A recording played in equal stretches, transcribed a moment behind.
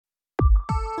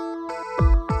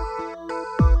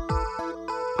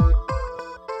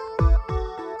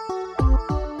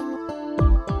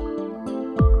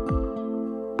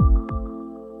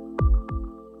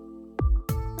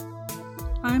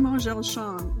Angèle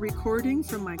Chong, recording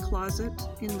from my closet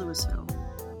in Louisville.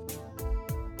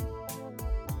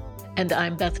 And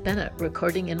I'm Beth Bennett,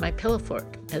 recording in my pillow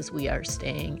fort as we are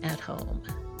staying at home.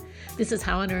 This is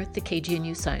How on Earth, the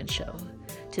KGNU Science Show.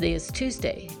 Today is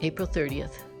Tuesday, April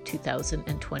 30th,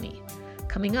 2020.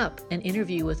 Coming up, an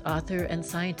interview with author and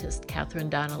scientist Catherine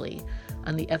Donnelly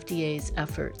on the FDA's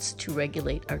efforts to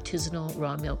regulate artisanal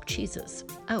raw milk cheeses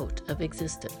out of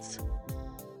existence.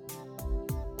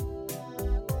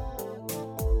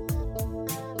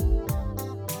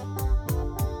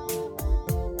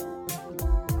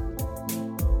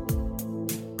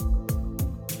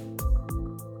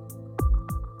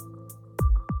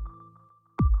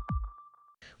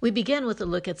 We begin with a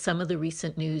look at some of the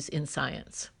recent news in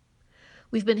science.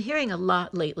 We've been hearing a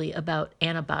lot lately about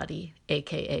antibody,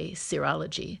 aka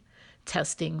serology,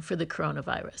 testing for the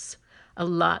coronavirus. A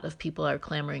lot of people are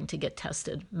clamoring to get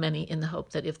tested, many in the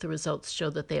hope that if the results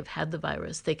show that they have had the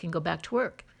virus, they can go back to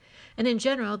work. And in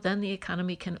general, then the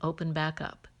economy can open back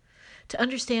up. To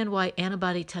understand why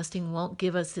antibody testing won't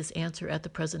give us this answer at the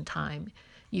present time,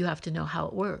 you have to know how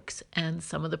it works and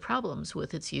some of the problems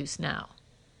with its use now.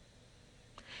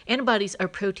 Antibodies are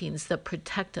proteins that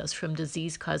protect us from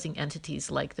disease-causing entities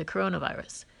like the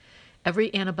coronavirus.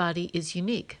 Every antibody is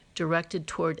unique, directed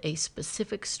toward a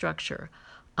specific structure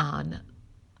on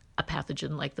a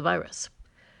pathogen like the virus.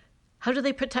 How do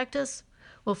they protect us?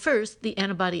 Well, first, the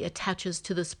antibody attaches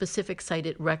to the specific site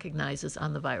it recognizes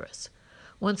on the virus.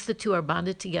 Once the two are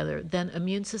bonded together, then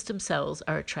immune system cells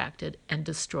are attracted and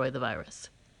destroy the virus.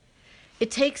 It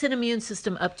takes an immune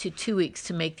system up to 2 weeks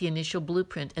to make the initial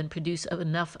blueprint and produce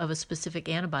enough of a specific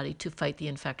antibody to fight the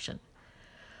infection.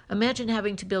 Imagine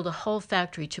having to build a whole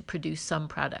factory to produce some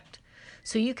product.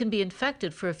 So you can be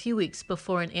infected for a few weeks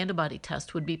before an antibody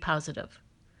test would be positive.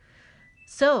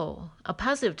 So, a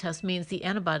positive test means the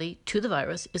antibody to the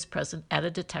virus is present at a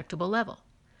detectable level.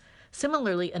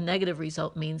 Similarly, a negative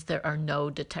result means there are no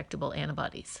detectable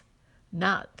antibodies,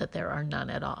 not that there are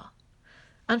none at all.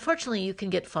 Unfortunately, you can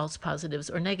get false positives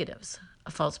or negatives.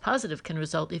 A false positive can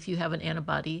result if you have an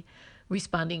antibody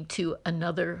responding to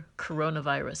another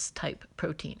coronavirus-type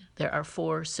protein. There are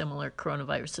 4 similar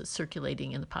coronaviruses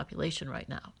circulating in the population right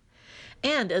now.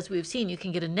 And as we've seen, you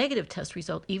can get a negative test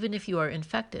result even if you are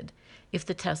infected, if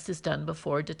the test is done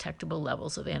before detectable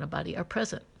levels of antibody are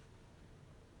present.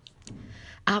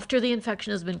 After the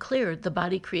infection has been cleared, the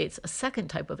body creates a second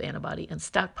type of antibody and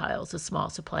stockpiles a small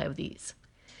supply of these.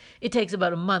 It takes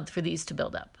about a month for these to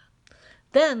build up.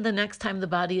 Then, the next time the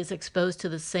body is exposed to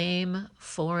the same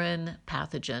foreign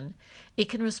pathogen, it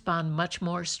can respond much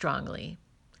more strongly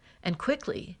and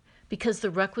quickly because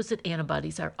the requisite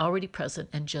antibodies are already present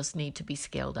and just need to be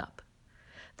scaled up.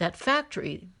 That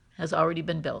factory has already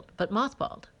been built, but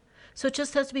mothballed, so it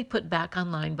just has to be put back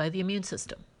online by the immune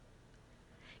system.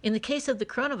 In the case of the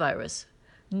coronavirus,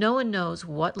 no one knows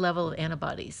what level of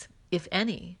antibodies, if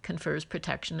any, confers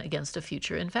protection against a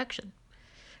future infection.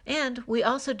 And we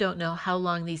also don't know how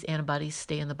long these antibodies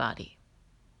stay in the body.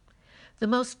 The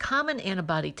most common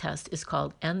antibody test is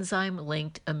called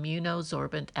enzyme-linked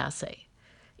immunosorbent assay.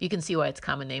 You can see why its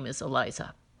common name is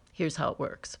ELISA. Here's how it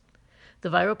works. The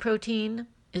viral protein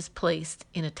is placed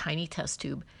in a tiny test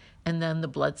tube, and then the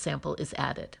blood sample is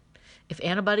added. If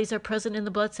antibodies are present in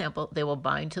the blood sample, they will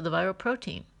bind to the viral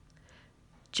protein,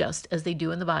 just as they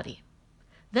do in the body.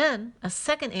 Then, a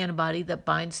second antibody that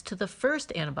binds to the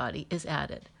first antibody is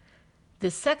added.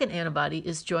 This second antibody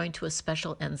is joined to a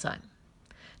special enzyme.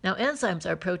 Now, enzymes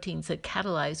are proteins that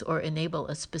catalyze or enable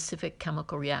a specific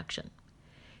chemical reaction.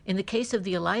 In the case of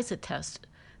the ELISA test,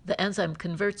 the enzyme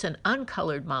converts an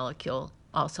uncolored molecule,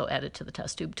 also added to the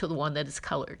test tube, to the one that is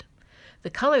colored. The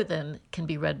color then can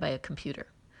be read by a computer.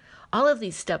 All of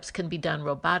these steps can be done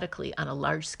robotically on a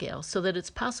large scale so that it's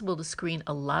possible to screen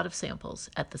a lot of samples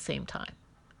at the same time.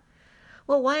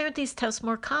 Well, why aren't these tests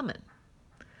more common?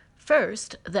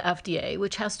 First, the FDA,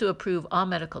 which has to approve all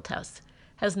medical tests,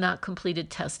 has not completed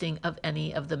testing of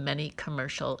any of the many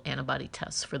commercial antibody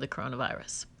tests for the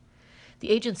coronavirus. The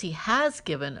agency has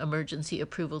given emergency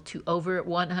approval to over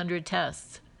 100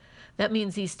 tests. That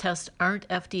means these tests aren't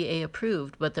FDA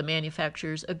approved, but the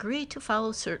manufacturers agree to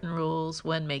follow certain rules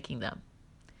when making them.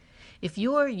 If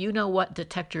your you-know-what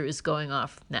detector is going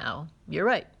off now, you're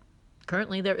right.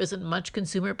 Currently, there isn't much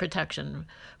consumer protection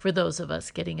for those of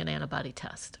us getting an antibody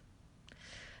test.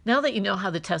 Now that you know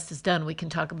how the test is done, we can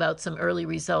talk about some early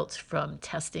results from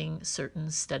testing certain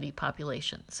study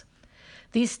populations.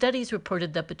 These studies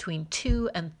reported that between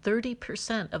 2 and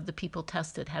 30% of the people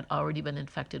tested had already been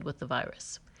infected with the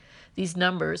virus. These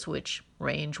numbers, which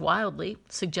range wildly,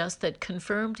 suggest that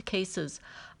confirmed cases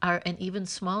are an even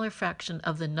smaller fraction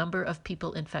of the number of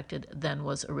people infected than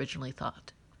was originally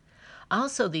thought.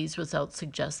 Also, these results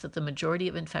suggest that the majority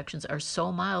of infections are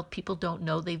so mild people don't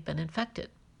know they've been infected.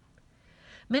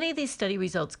 Many of these study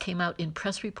results came out in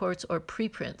press reports or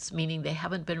preprints, meaning they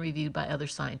haven't been reviewed by other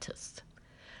scientists.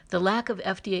 The lack of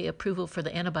FDA approval for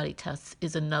the antibody tests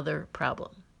is another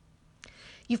problem.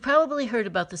 You've probably heard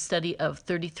about the study of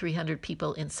 3,300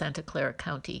 people in Santa Clara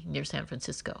County near San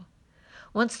Francisco.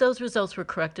 Once those results were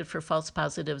corrected for false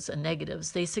positives and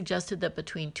negatives, they suggested that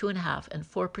between 2.5% and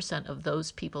 4% of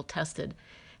those people tested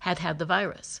had had the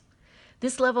virus.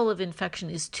 This level of infection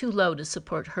is too low to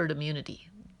support herd immunity.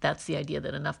 That's the idea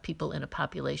that enough people in a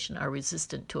population are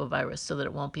resistant to a virus so that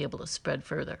it won't be able to spread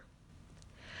further.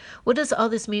 What does all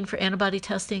this mean for antibody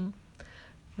testing?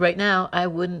 Right now, I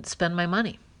wouldn't spend my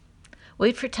money.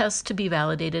 Wait for tests to be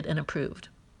validated and approved.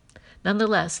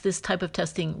 Nonetheless, this type of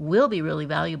testing will be really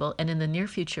valuable and in the near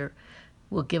future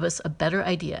will give us a better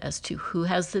idea as to who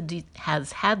has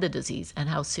had the disease and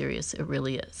how serious it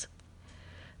really is.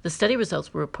 The study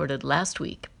results were reported last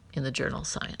week in the journal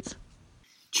Science.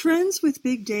 Trends with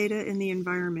big data in the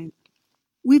environment.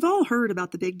 We've all heard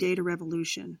about the big data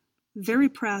revolution. Very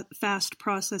fast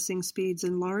processing speeds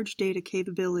and large data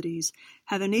capabilities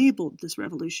have enabled this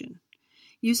revolution.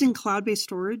 Using cloud-based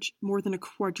storage, more than a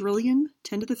quadrillion,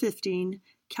 10 to the 15,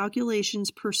 calculations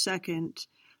per second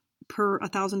per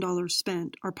 $1,000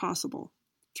 spent are possible.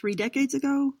 3 decades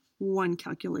ago, 1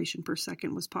 calculation per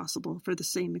second was possible for the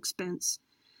same expense.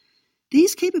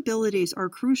 These capabilities are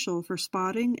crucial for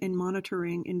spotting and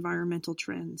monitoring environmental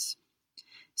trends.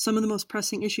 Some of the most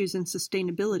pressing issues in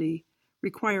sustainability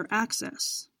require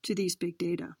access to these big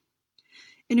data.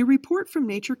 In a report from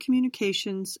Nature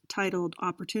Communications titled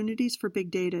Opportunities for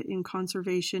Big Data in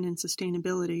Conservation and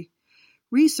Sustainability,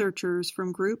 researchers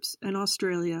from groups in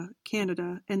Australia,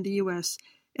 Canada, and the US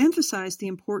emphasize the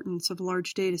importance of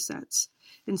large data sets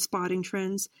in spotting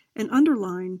trends and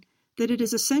underline that it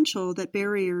is essential that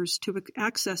barriers to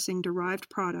accessing derived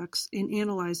products in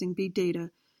analyzing big data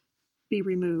be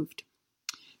removed.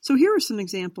 So here are some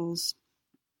examples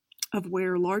of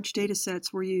where large data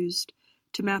sets were used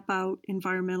to map out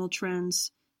environmental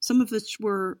trends, some of which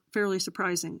were fairly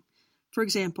surprising. For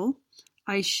example,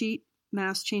 ice sheet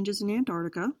mass changes in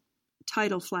Antarctica,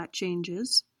 tidal flat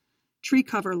changes, tree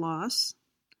cover loss,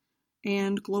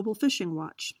 and global fishing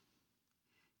watch.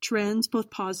 Trends,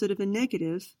 both positive and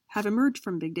negative, have emerged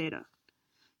from big data.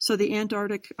 So the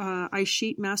Antarctic ice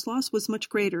sheet mass loss was much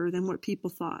greater than what people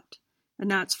thought,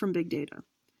 and that's from big data.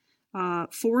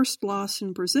 Forest loss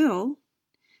in Brazil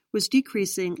was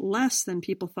decreasing less than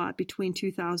people thought between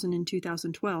 2000 and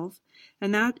 2012,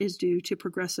 and that is due to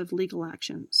progressive legal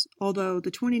actions, although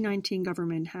the 2019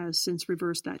 government has since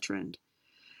reversed that trend.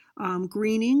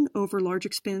 Greening over large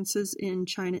expanses in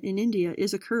China and India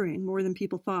is occurring more than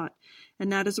people thought,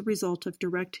 and that is a result of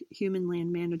direct human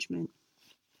land management.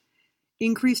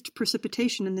 Increased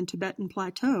precipitation in the Tibetan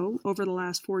Plateau over the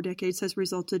last 4 decades has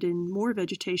resulted in more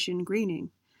vegetation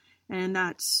greening. And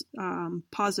that's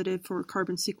positive for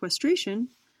carbon sequestration,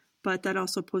 but that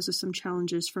also poses some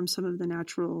challenges from some of the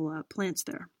natural plants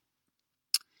there.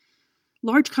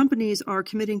 Large companies are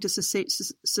committing to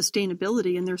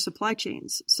sustainability in their supply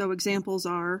chains. So examples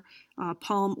are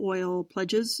palm oil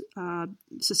pledges,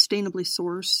 sustainably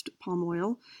sourced palm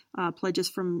oil, pledges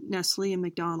from Nestle and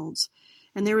McDonald's.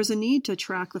 And there is a need to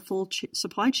track the full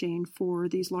supply chain for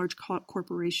these large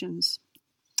corporations.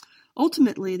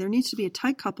 Ultimately, there needs to be a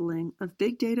tight coupling of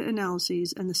big data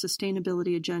analyses and the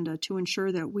sustainability agenda to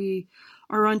ensure that we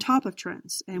are on top of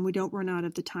trends and we don't run out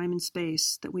of the time and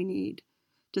space that we need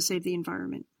to save the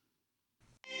environment.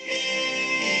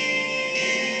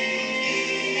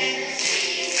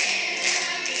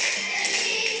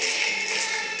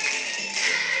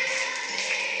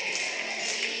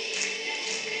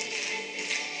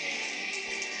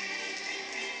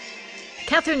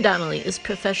 Catherine Donnelly is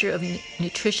professor of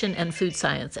nutrition and food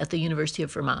science at the University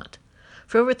of Vermont.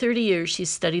 For over 30 years, she's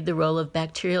studied the role of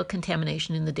bacterial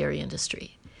contamination in the dairy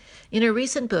industry. In her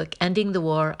recent book, Ending the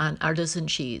War on Artisan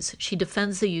Cheese, she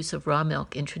defends the use of raw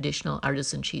milk in traditional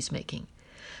artisan cheesemaking.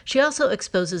 She also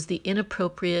exposes the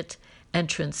inappropriate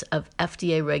entrance of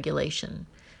FDA regulation,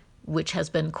 which has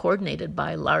been coordinated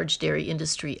by large dairy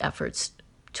industry efforts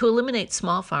to eliminate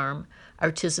small farm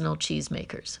artisanal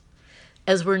cheesemakers.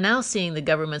 As we're now seeing the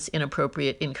government's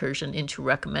inappropriate incursion into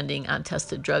recommending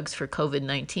untested drugs for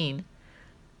COVID-19,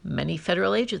 many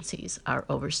federal agencies are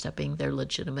overstepping their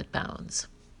legitimate bounds.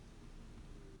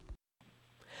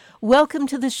 Welcome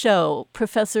to the show,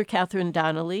 Professor Catherine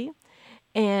Donnelly.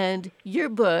 And your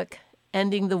book,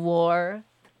 Ending the War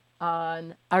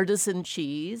on Artisan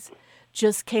Cheese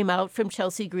just came out from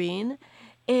Chelsea Green,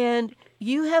 and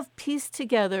you have pieced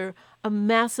together a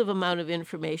massive amount of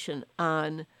information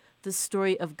on the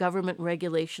story of government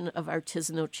regulation of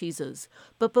artisanal cheeses.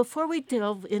 But before we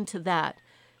delve into that,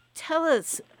 tell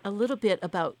us a little bit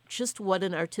about just what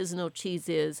an artisanal cheese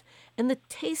is and the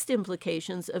taste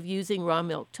implications of using raw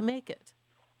milk to make it.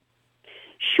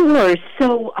 Sure.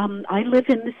 So I live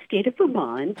in the state of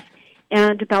Vermont,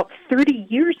 and about 30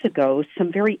 years ago,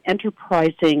 some very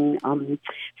enterprising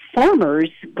farmers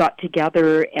got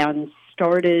together and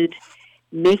started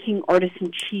making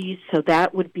artisan cheese. So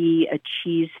that would be a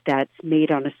cheese that's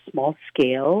made on a small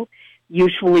scale,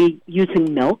 usually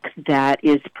using milk that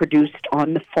is produced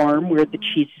on the farm where the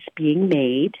cheese is being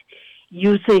made,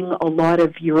 using a lot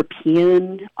of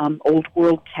European old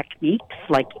world techniques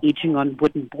like aging on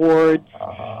wooden boards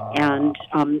and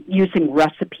using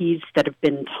recipes that have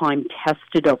been time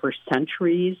tested over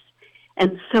centuries.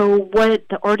 And so what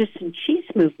the artisan cheese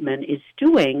movement is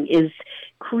doing is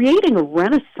creating a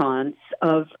renaissance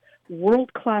of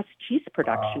world-class cheese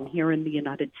production here in the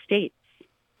United States.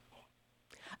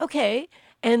 Okay,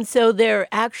 and so they're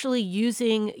actually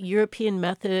using European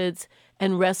methods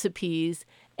and recipes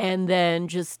and then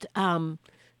just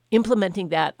implementing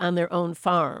that on their own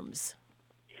farms.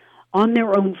 On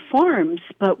their own farms,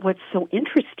 but what's so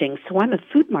interesting, so I'm a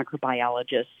food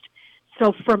microbiologist,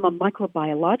 so from a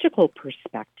microbiological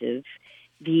perspective,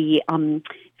 the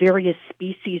various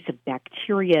species of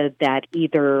bacteria that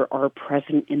either are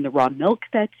present in the raw milk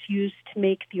that's used to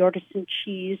make the artisan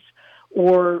cheese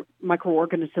or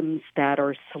microorganisms that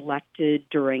are selected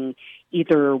during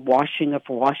either washing of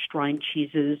washed rind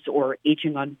cheeses or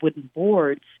aging on wooden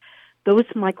boards, those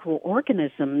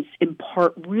microorganisms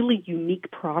impart really unique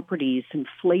properties and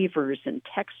flavors and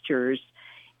textures,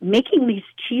 making these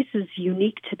cheeses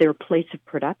unique to their place of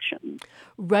production.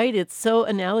 Right. It's so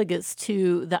analogous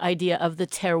to the idea of the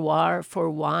terroir for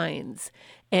wines.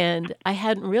 And I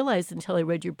hadn't realized until I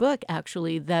read your book,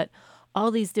 actually, that all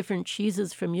these different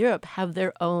cheeses from Europe have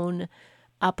their own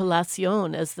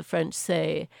appellation, as the French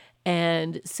say.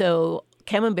 And so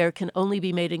Camembert can only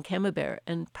be made in Camembert,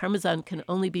 and Parmesan can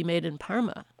only be made in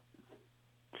Parma.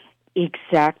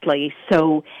 Exactly.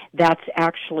 So that's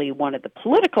actually one of the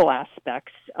political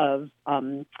aspects of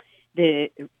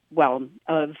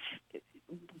of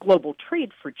global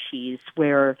trade for cheese,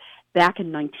 where back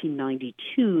in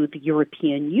 1992, the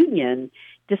European Union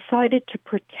decided to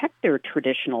protect their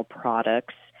traditional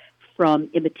products from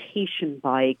imitation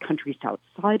by countries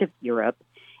outside of Europe.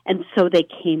 And so they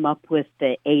came up with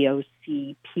the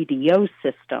AOC PDO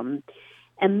system.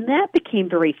 And that became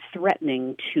very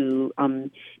threatening to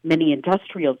many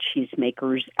industrial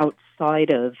cheesemakers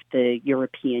outside of the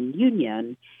European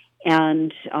Union.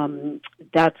 And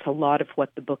that's a lot of what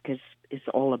the book is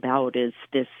all about, is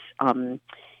this,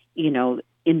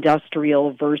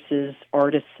 industrial versus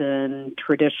artisan,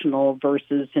 traditional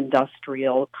versus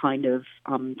industrial kind of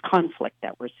conflict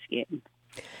that we're seeing.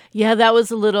 Yeah, that was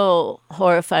a little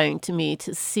horrifying to me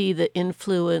to see the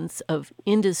influence of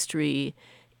industry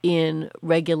in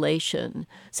regulation.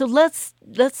 So let's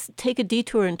take a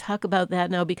detour and talk about that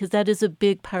now, because that is a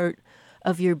big part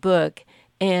of your book.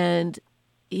 And,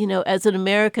 as an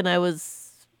American, I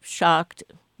was shocked,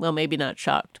 well, maybe not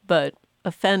shocked, but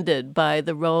offended by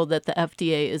the role that the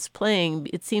FDA is playing.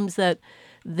 It seems that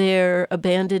they're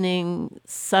abandoning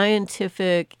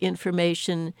scientific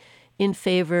information in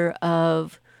favor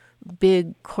of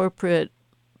big corporate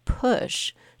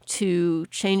push to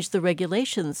change the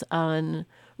regulations on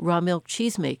raw milk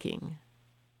cheese making.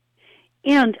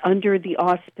 And under the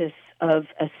auspice of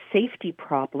a safety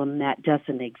problem that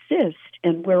doesn't exist.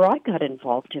 And where I got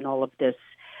involved in all of this,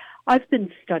 I've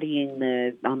been studying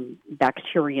the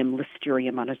bacterium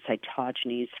Listeria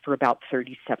monocytogenes for about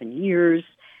 37 years.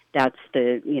 That's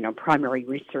the primary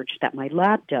research that my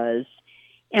lab does.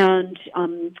 And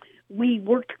we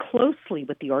worked closely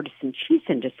with the artisan cheese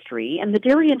industry and the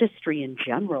dairy industry in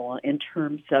general in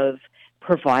terms of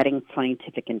providing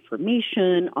scientific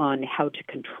information on how to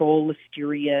control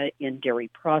Listeria in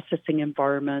dairy processing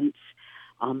environments,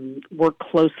 work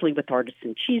closely with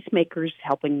artisan cheesemakers,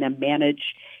 helping them manage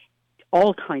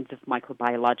all kinds of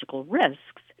microbiological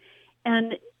risks.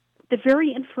 And the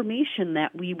very information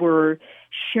that we were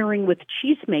sharing with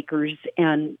cheesemakers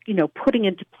and, putting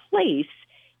into place,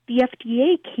 the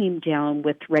FDA came down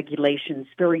with regulations,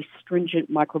 very stringent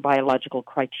microbiological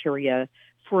criteria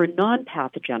for a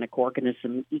non-pathogenic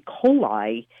organism, E.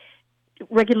 coli,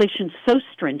 regulations so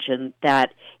stringent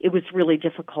that it was really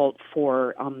difficult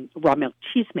for raw milk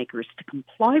cheesemakers to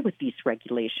comply with these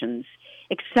regulations,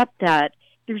 except that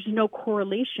there's no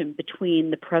correlation between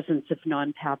the presence of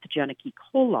non-pathogenic E.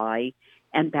 coli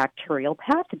and bacterial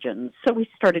pathogens. So we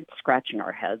started scratching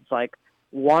our heads like,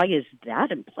 why is that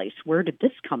in place? Where did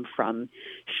this come from?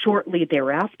 Shortly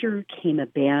thereafter came a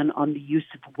ban on the use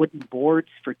of wooden boards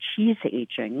for cheese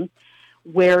aging,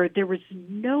 where there was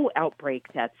no outbreak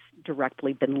that's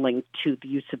directly been linked to the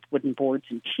use of wooden boards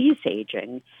in cheese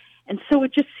aging. And so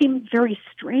it just seemed very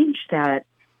strange that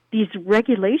these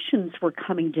regulations were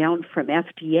coming down from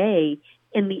FDA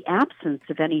in the absence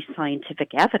of any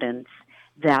scientific evidence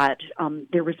that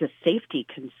there was a safety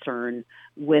concern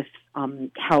with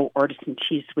how artisan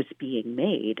cheese was being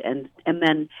made. And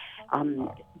then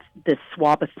the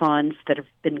swabathons that have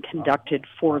been conducted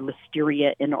for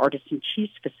listeria in artisan cheese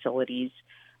facilities,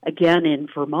 again in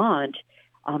Vermont,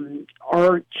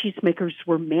 our cheesemakers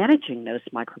were managing those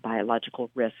microbiological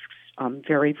risks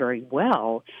very, very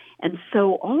well. And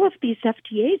so all of these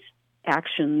FDA's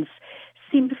actions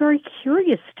seemed very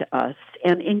curious to us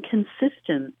and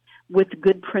inconsistent with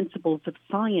good principles of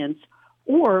science,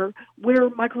 or where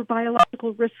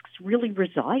microbiological risks really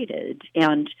resided.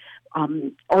 And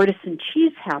artisan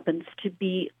cheese happens to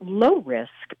be low risk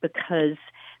because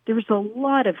there's a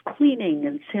lot of cleaning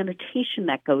and sanitation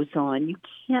that goes on. You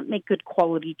can't make good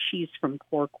quality cheese from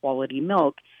poor quality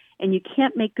milk, and you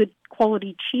can't make good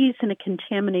quality cheese in a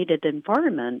contaminated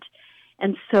environment.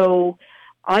 And so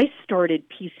I started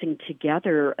piecing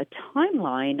together a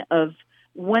timeline of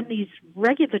when these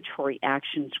regulatory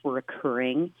actions were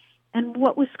occurring and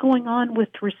what was going on with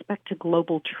respect to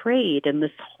global trade and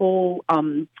this whole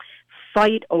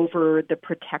fight over the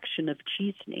protection of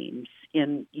cheese names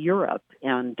in Europe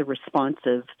and the response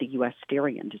of the U.S.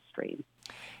 dairy industry.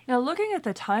 Now, looking at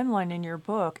the timeline in your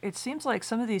book, it seems like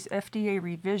some of these FDA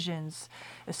revisions,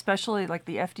 especially like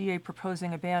the FDA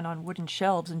proposing a ban on wooden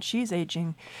shelves and cheese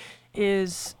aging,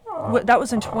 that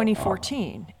was in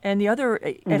 2014, and the other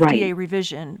FDA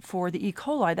revision for the E.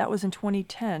 coli, that was in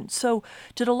 2010. So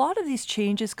did a lot of these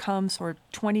changes come sort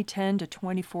of 2010 to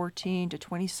 2014 to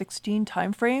 2016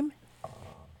 timeframe?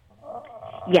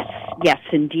 Yes,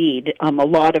 indeed. A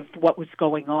lot of what was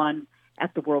going on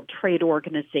at the World Trade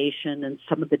Organization and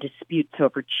some of the disputes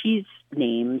over cheese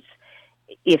names,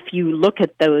 if you look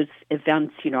at those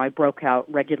events, I broke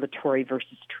out regulatory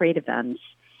versus trade events,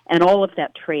 and all of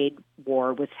that trade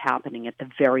war was happening at the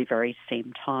very, very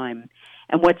same time.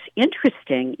 And what's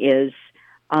interesting is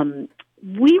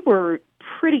we were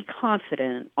pretty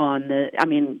confident on this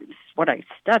is what I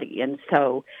study. And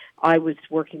so I was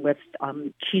working with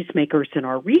cheesemakers in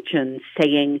our region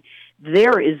saying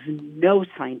there is no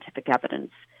scientific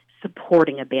evidence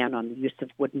supporting a ban on the use of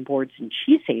wooden boards in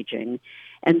cheese aging.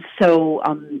 And so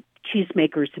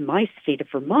cheesemakers in my state of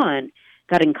Vermont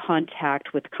got in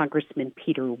contact with Congressman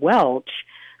Peter Welch,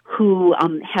 who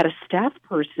had a staff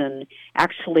person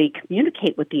actually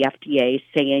communicate with the FDA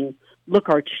saying, look,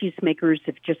 our cheesemakers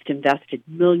have just invested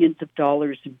millions of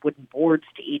dollars in wooden boards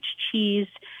to age cheese.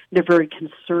 They're very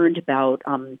concerned about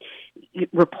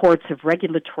reports of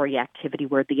regulatory activity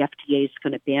where the FDA is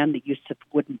going to ban the use of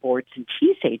wooden boards in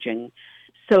cheese aging.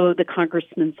 So the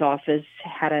congressman's office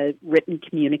had a written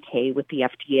communique with the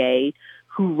FDA,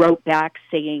 who wrote back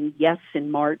saying yes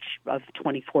in March of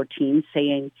 2014,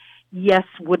 saying, yes,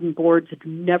 wooden boards have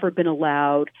never been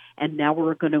allowed, and now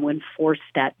we're going to enforce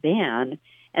that ban.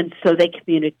 And so they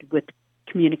communicated with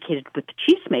the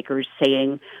cheesemakers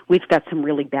saying, we've got some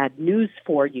really bad news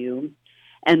for you.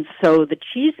 And so the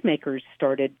cheesemakers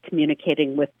started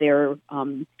communicating with their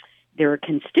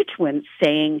constituents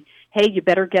saying, hey, you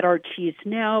better get our cheese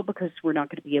now because we're not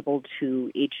going to be able to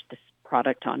age this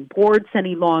product on boards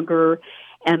any longer.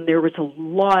 And there was a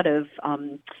lot of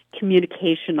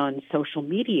communication on social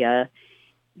media.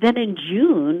 Then in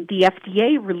June, the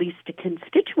FDA released a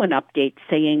constituent update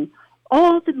saying,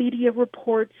 all the media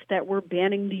reports that we're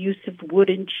banning the use of wood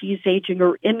in cheese aging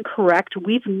are incorrect.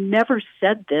 We've never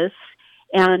said this,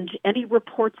 and any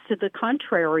reports to the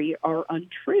contrary are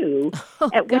untrue.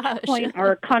 At which point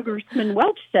our Congressman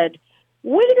Welch said,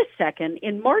 wait a second,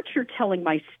 in March you're telling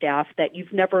my staff that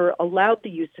you've never allowed the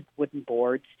use of wooden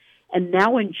boards, and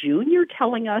now in June you're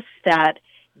telling us that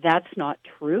that's not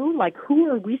true? Like, who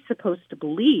are we supposed to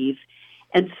believe?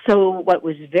 And so what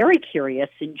was very curious,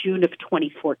 in June of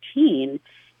 2014,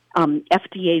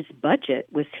 FDA's budget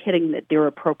was their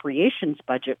appropriations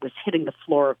budget was hitting the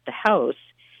floor of the House.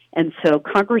 And so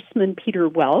Congressman Peter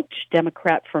Welch,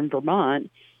 Democrat from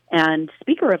Vermont, and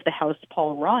Speaker of the House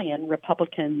Paul Ryan,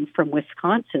 Republican from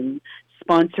Wisconsin,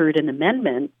 sponsored an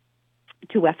amendment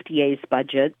to FDA's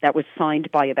budget that was signed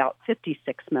by about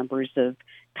 56 members of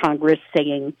Congress,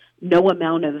 saying no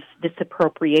amount of this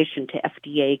appropriation to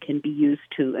FDA can be used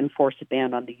to enforce a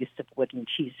ban on the use of wood in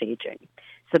cheese aging.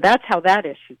 So that's how that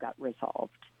issue got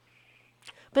resolved.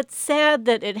 But sad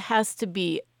that it has to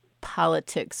be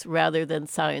politics rather than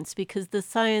science, because the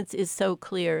science is so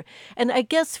clear. And I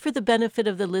guess for the benefit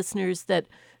of the listeners that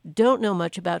don't know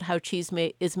much about how cheese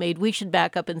is made, we should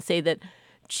back up and say that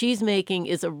cheese making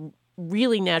is a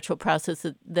really natural process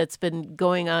that's been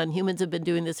going on. Humans have been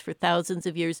doing this for thousands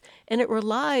of years, and it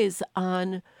relies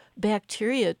on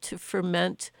bacteria to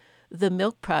ferment the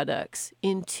milk products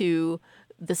into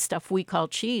the stuff we call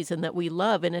cheese and that we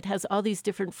love. And it has all these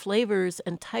different flavors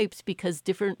and types because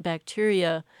different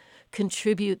bacteria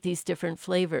contribute these different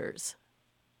flavors.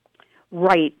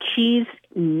 Right. Cheese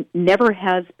never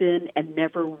has been and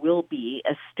never will be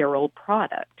a sterile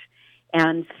product.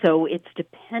 And so it's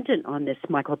dependent on this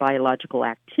microbiological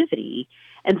activity.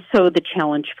 And so the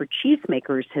challenge for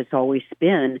cheesemakers has always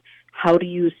been, how do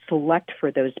you select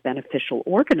for those beneficial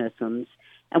organisms?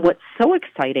 And what's so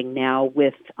exciting now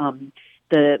with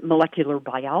the molecular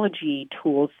biology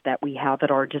tools that we have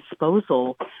at our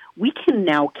disposal, we can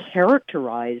now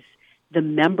characterize the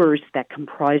members that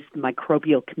comprise the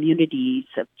microbial communities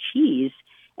of cheese,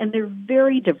 and they're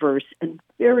very diverse and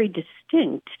very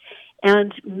distinct.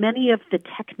 And many of the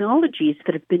technologies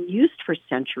that have been used for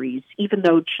centuries, even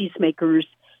though cheesemakers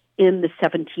in the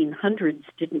 1700s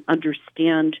didn't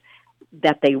understand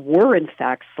that they were, in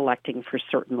fact, selecting for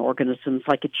certain organisms,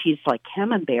 like a cheese like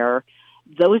Camembert,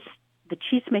 the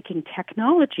cheese-making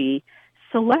technology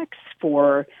selects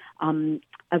for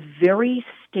a very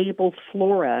stable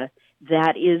flora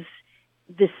that is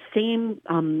the same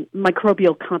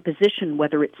microbial composition,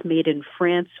 whether it's made in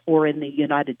France or in the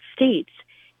United States.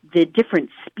 The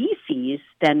different species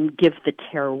then give the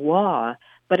terroir,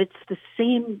 but it's the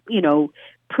same,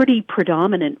 pretty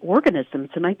predominant organisms.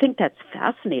 And I think that's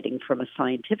fascinating from a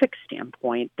scientific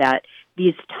standpoint, that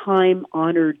these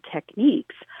time-honored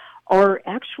techniques are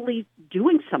actually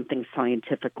doing something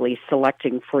scientifically,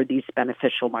 selecting for these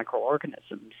beneficial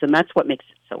microorganisms. And that's what makes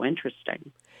it so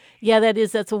interesting. Yeah,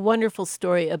 that's a wonderful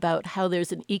story about how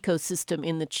there's an ecosystem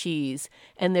in the cheese,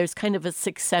 and there's kind of a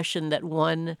succession that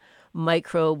one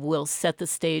microbe will set the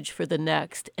stage for the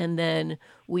next, and then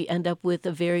we end up with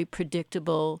a very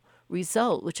predictable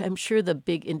result, which I'm sure the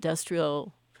big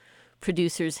industrial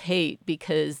producers hate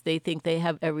because they think they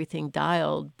have everything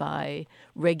dialed by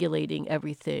regulating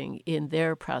everything in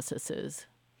their processes.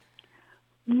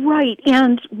 Right,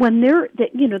 and when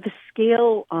the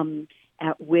scale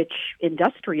at which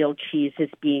industrial cheese is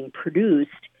being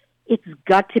produced, it's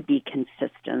got to be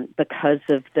consistent because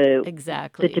of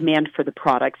the demand for the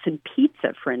products. In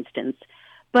pizza, for instance.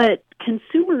 But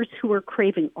consumers who are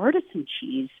craving artisan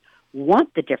cheese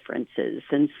want the differences.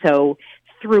 And so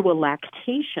through a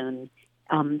lactation,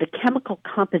 the chemical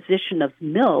composition of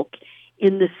milk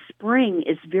in the spring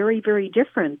is very, very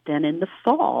different than in the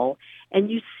fall. And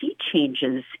you see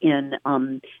changes in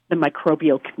the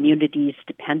microbial communities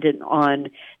dependent on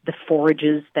the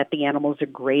forages that the animals are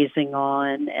grazing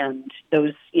on, and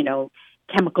those,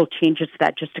 chemical changes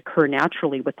that just occur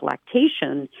naturally with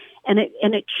lactation. And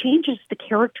it changes the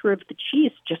character of the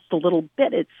cheese just a little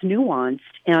bit. It's nuanced,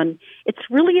 and it's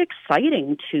really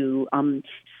exciting to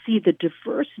see the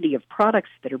diversity of products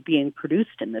that are being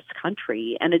produced in this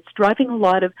country. And it's driving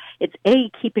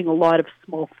keeping a lot of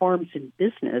small farms in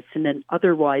business in an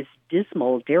otherwise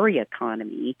dismal dairy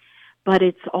economy, but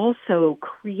it's also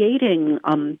creating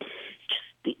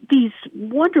these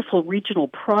wonderful regional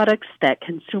products that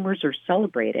consumers are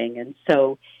celebrating. And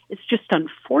so it's just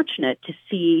unfortunate to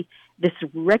see this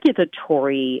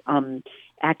regulatory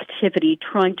activity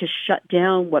trying to shut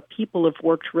down what people have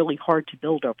worked really hard to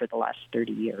build over the last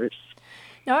 30 years.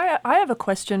 Now, I have a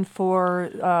question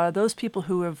for those people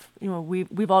who have,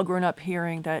 we've all grown up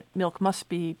hearing that milk must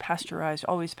be pasteurized,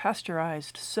 always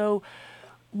pasteurized. So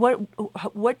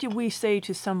what do we say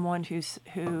to someone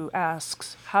who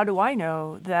asks, how do I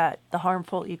know that the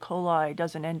harmful E. coli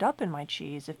doesn't end up in my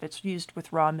cheese if it's used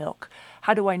with raw milk?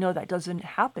 How do I know that doesn't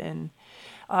happen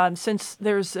since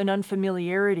there's an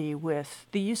unfamiliarity with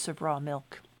the use of raw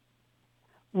milk?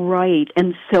 Right.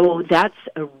 And so that's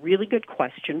a really good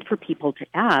question for people to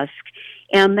ask.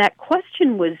 And that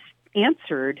question was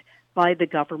answered by the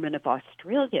government of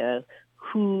Australia,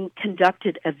 who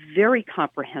conducted a very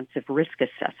comprehensive risk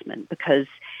assessment, because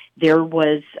there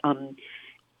was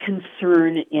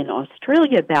concern in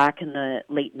Australia back in the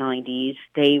late 90s.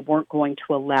 They weren't going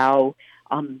to allow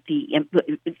the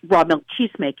raw milk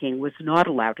cheese making was not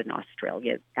allowed in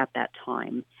Australia at that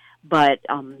time. but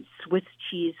Swiss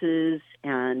cheeses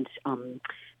and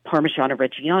Parmigiano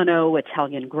Reggiano,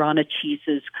 Italian Grana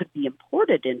cheeses could be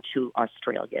imported into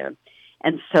Australia.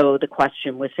 And so the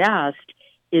question was asked,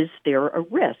 is there a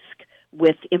risk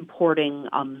with importing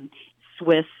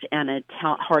Swiss and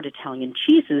hard Italian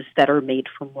cheeses that are made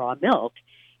from raw milk?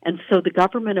 And so the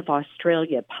government of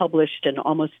Australia published an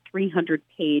almost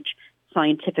 300-page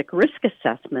scientific risk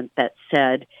assessment that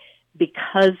said,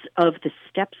 because of the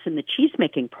steps in the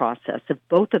cheese-making process of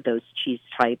both of those cheese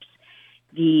types,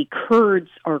 the curds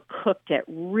are cooked at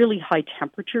really high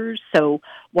temperatures. So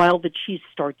while the cheese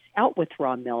starts out with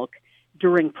raw milk,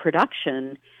 during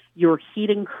production, you're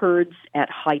heating curds at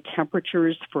high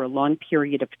temperatures for a long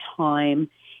period of time.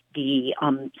 The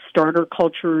starter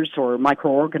cultures or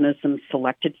microorganisms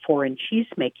selected for in cheese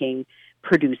making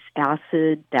produce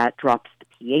acid that drops the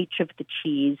pH of the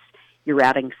cheese. You're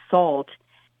adding salt.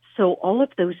 So all of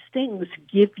those things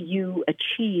give you a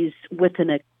cheese with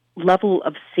a level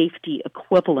of safety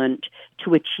equivalent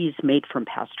to a cheese made from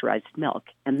pasteurized milk.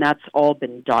 And that's all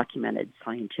been documented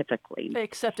scientifically.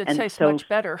 Except it tastes much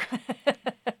better.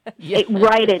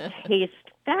 Right, it tastes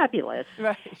fabulous.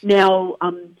 Right. Now,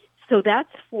 so that's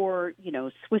for,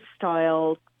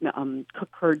 Swiss-style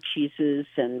cooked curd cheeses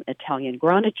and Italian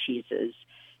Grana cheeses.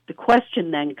 The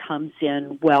question then comes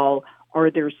in, well,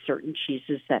 are there certain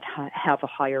cheeses that have a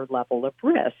higher level of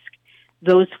risk?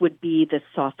 Those would be the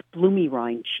soft, bloomy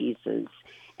rind cheeses.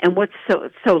 And what's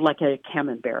so like a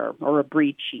camembert or a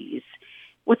brie cheese.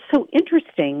 What's so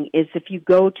interesting is if you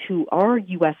go to our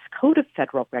U.S. Code of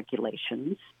Federal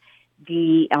Regulations,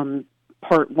 the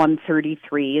Part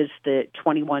 133 is the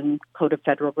 21 Code of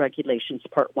Federal Regulations.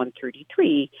 Part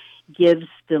 133 gives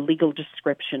the legal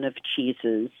description of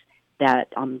cheeses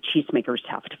that cheesemakers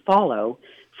have to follow.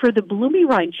 For the bloomy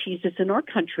rind cheeses in our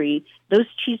country, those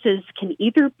cheeses can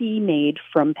either be made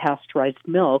from pasteurized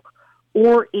milk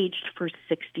or aged for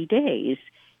 60 days.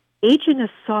 Aging a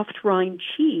soft rind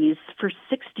cheese for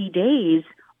 60 days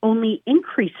only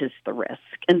increases the risk.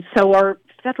 And so our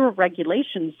federal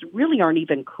regulations really aren't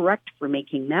even correct for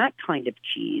making that kind of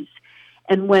cheese.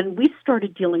 And when we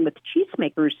started dealing with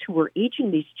cheesemakers who were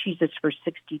aging these cheeses for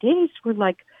 60 days, we're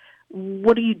like,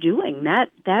 what are you doing?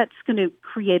 That's going to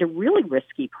create a really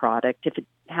risky product if it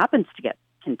happens to get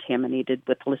contaminated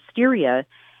with listeria.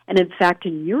 And in fact,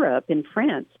 in Europe, in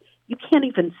France, you can't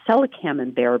even sell a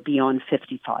camembert beyond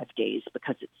 55 days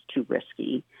because it's too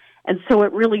risky. And so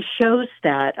it really shows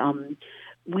that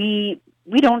we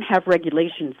don't have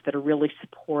regulations that are really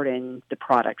supporting the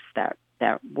products that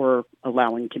we're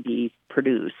allowing to be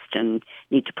produced, and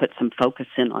need to put some focus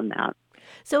in on that.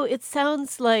 So it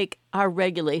sounds like our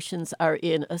regulations are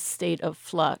in a state of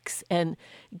flux. And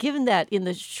given that, in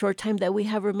the short time that we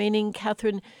have remaining,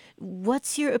 Catherine,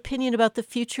 what's your opinion about the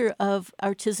future of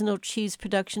artisanal cheese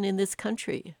production in this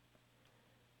country?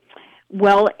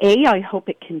 Well, I hope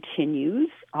it continues.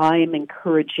 I'm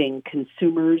encouraging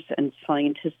consumers and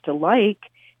scientists alike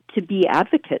to be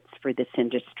advocates for this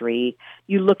industry.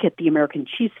 You look at the American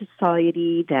Cheese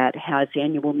Society that has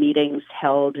annual meetings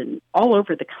held all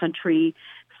over the country.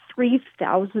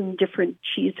 3,000 different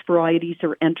cheese varieties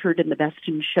are entered in the Best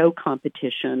in Show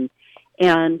competition.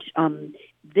 And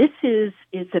this is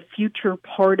a future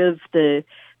part of the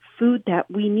food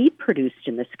that we need produced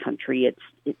in this country. It's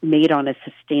made on a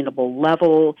sustainable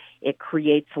level. It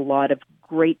creates a lot of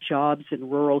great jobs in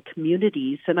rural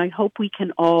communities. And I hope we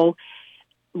can all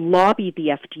lobby the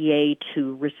FDA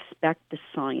to respect the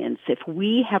science. If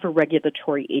we have a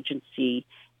regulatory agency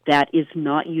that is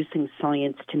not using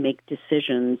science to make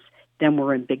decisions, then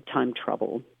we're in big time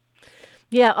trouble.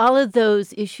 Yeah, all of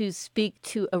those issues speak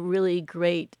to a really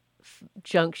great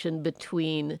junction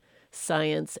between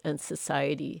science and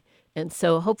society. And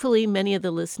so hopefully many of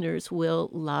the listeners will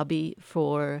lobby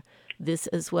for this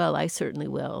as well. I certainly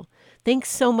will. Thanks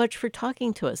so much for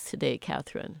talking to us today,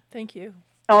 Catherine. Thank you.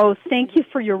 Oh, thank you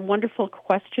for your wonderful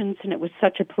questions, and it was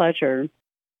such a pleasure.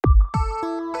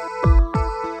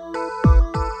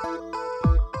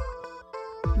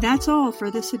 That's all for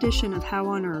this edition of How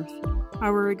on Earth.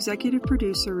 Our executive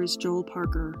producer is Joel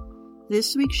Parker.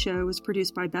 This week's show was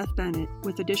produced by Beth Bennett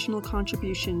with additional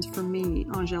contributions from me,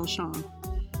 Angèle Chang.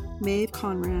 Maeve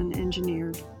Conran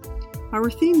engineered. Our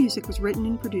theme music was written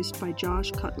and produced by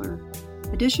Josh Cutler.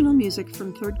 Additional music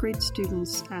from third grade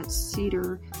students at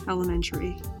Cedar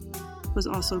Elementary was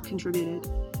also contributed.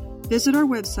 Visit our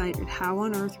website at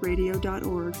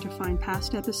howonearthradio.org to find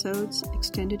past episodes,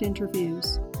 extended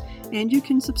interviews, and you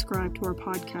can subscribe to our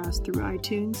podcast through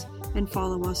iTunes and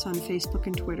follow us on Facebook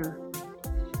and Twitter.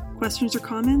 Questions or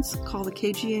comments? Call the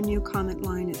KGNU comment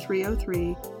line at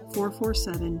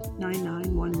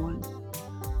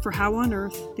 303-447-9911. For How on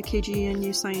Earth, the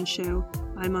KGNU Science Show,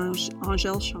 I'm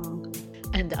Angèle Chong.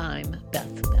 And I'm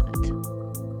Beth Bennett.